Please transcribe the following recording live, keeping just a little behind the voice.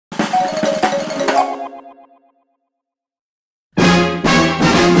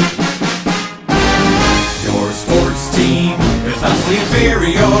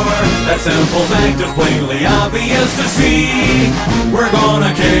That simple fact is plainly obvious to see. We're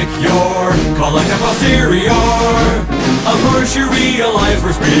gonna kick your collective posterior. Of course you realize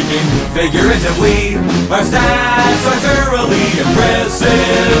we're speaking figuratively. Our stats are thoroughly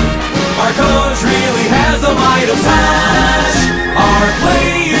impressive. Our coach really has the might of Slash. Our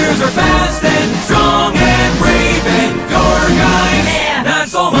players are fast and strong and brave, and your guys, not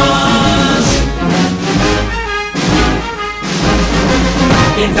so much.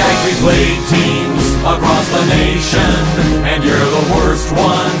 In fact, we played teams across the nation, and you're the worst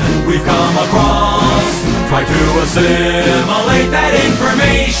one we've come across. Try to assimilate that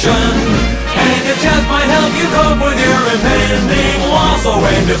information, and it just might help you cope with your impending loss. Oh,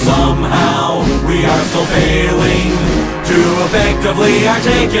 and if somehow we are still failing to effectively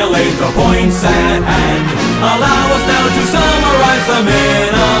articulate the points at hand, allow us now to summarize them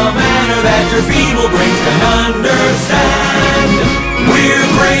in a manner that your feeble brains can understand. We're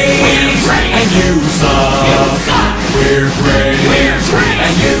great, and you suck. We're great,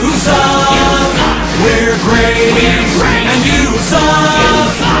 and you suck. We're great, and you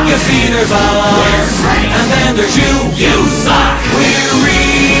suck. You see, there's us, and then there's you. You suck. We're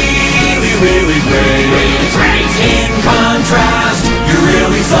really, really great. In contrast, you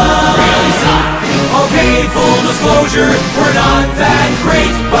really suck. Okay, full disclosure, we're not that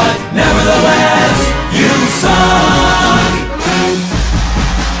great, but nevertheless, you suck.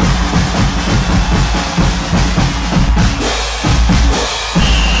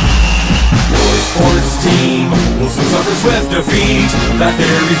 Team will soon suffer swift defeat. That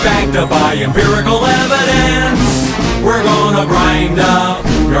theory's backed up by empirical evidence. We're gonna grind up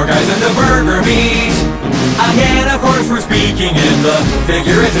your guys into burger meat. Again, of course, we're speaking in the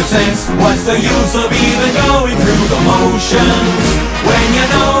figurative sense. What's the use of even going through the motions when you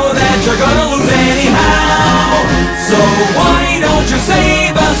know that you're gonna lose